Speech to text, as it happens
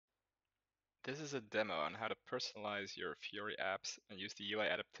This is a demo on how to personalize your Fiori apps and use the UI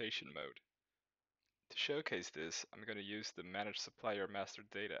Adaptation Mode. To showcase this, I'm going to use the Manage Supplier Master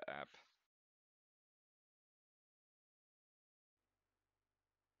Data app.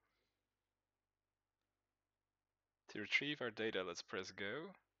 To retrieve our data, let's press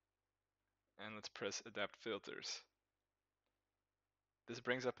Go, and let's press Adapt Filters. This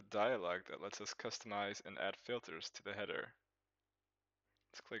brings up a dialog that lets us customize and add filters to the header.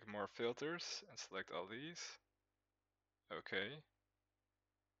 Let's click More Filters and select all these. OK.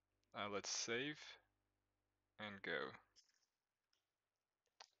 Now let's save and go.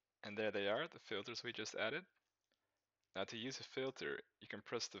 And there they are, the filters we just added. Now to use a filter, you can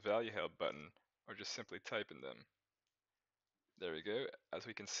press the Value Help button or just simply type in them. There we go. As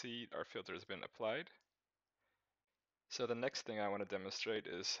we can see, our filter has been applied. So the next thing I want to demonstrate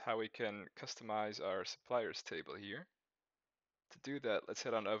is how we can customize our suppliers table here. To do that, let's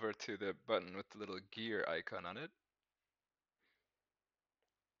head on over to the button with the little gear icon on it.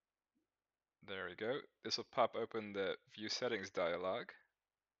 There we go. This will pop open the View Settings dialog.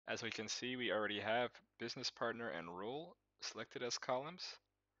 As we can see, we already have Business Partner and Role selected as columns.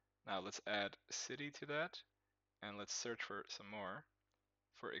 Now let's add City to that, and let's search for some more.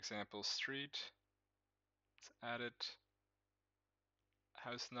 For example, Street. Let's add it.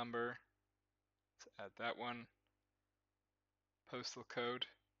 House number. Let's add that one. Postal code.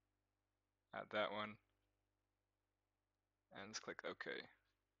 Add that one. And let's click OK.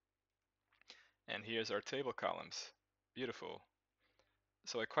 And here's our table columns. Beautiful.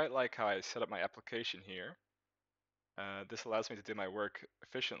 So I quite like how I set up my application here. This allows me to do my work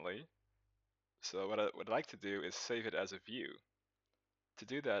efficiently. So what I'd like to do is save it as a view. To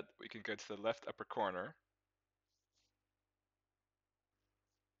do that, we can go to the left upper corner,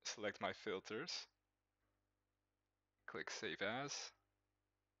 select my filters, click Save As,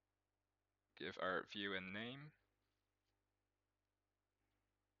 give our view a name,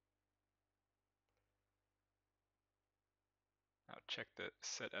 now check the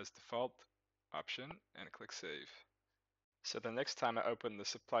Set as Default option and click Save. So the next time I open the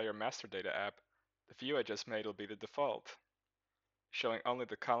Supplier Master Data app, the view I just made will be the default, showing only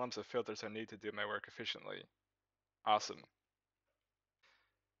the columns of filters I need to do my work efficiently. Awesome.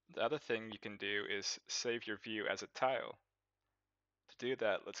 The other thing you can do is save your view as a tile. To do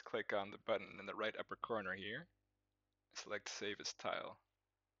that, let's click on the button in the right upper corner here, select Save as Tile.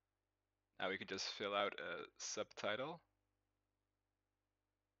 Now we can just fill out a subtitle.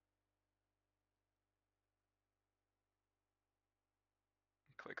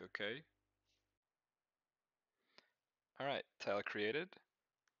 Click OK. Alright, tile created.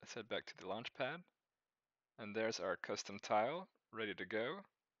 Let's head back to the Launchpad. And there's our custom tile, ready to go.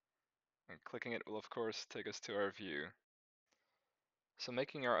 And clicking it will of course take us to our view. So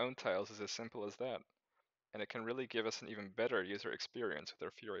making our own tiles is as simple as that. And it can really give us an even better user experience with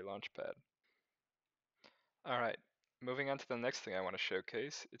our Fiori Launchpad. Alright, moving on to the next thing I want to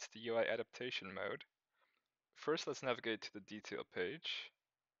showcase, it's the UI Adaptation Mode. First, let's navigate to the Detail page.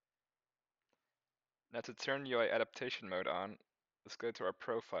 Now to turn UI Adaptation Mode on, let's go to our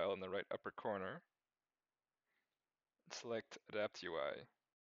profile in the right upper corner and select Adapt UI.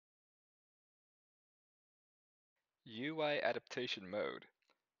 UI Adaptation Mode,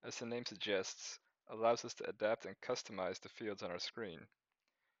 as the name suggests, allows us to adapt and customize the fields on our screen.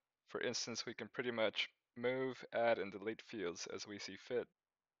 For instance, we can pretty much move, add, and delete fields as we see fit.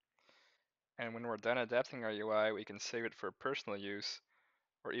 And when we're done adapting our UI, we can save it for personal use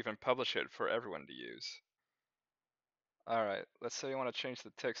or even publish it for everyone to use. Alright, let's say we want to change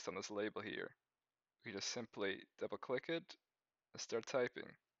the text on this label here. We just simply double click it and start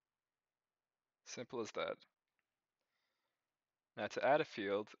typing. Simple as that. Now to add a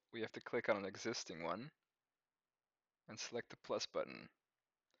field, we have to click on an existing one and select the plus button.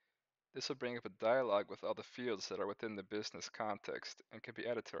 This will bring up a dialog with all the fields that are within the business context and can be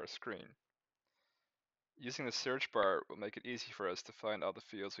added to our screen. Using the search bar will make it easy for us to find all the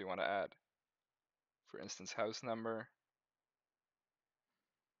fields we want to add. For instance, house number,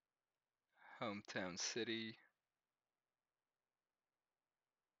 hometown city,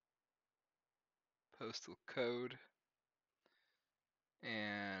 postal code,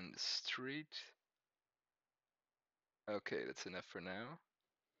 and street. Okay, that's enough for now.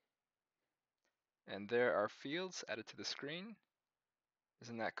 And there are fields added to the screen.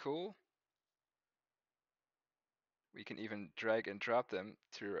 Isn't that cool? We can even drag and drop them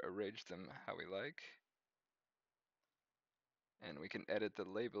to arrange them how we like. And we can edit the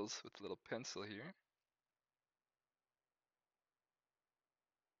labels with a little pencil here.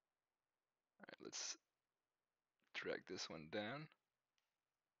 Alright, let's drag this one down.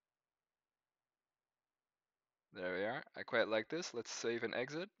 There we are. I quite like this. Let's save and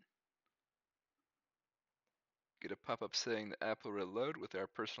exit. Get a pop-up saying the app will reload with our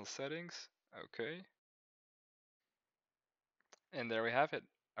personal settings. Okay. And there we have it,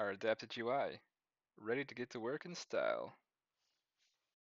 our adapted UI, ready to get to work in style.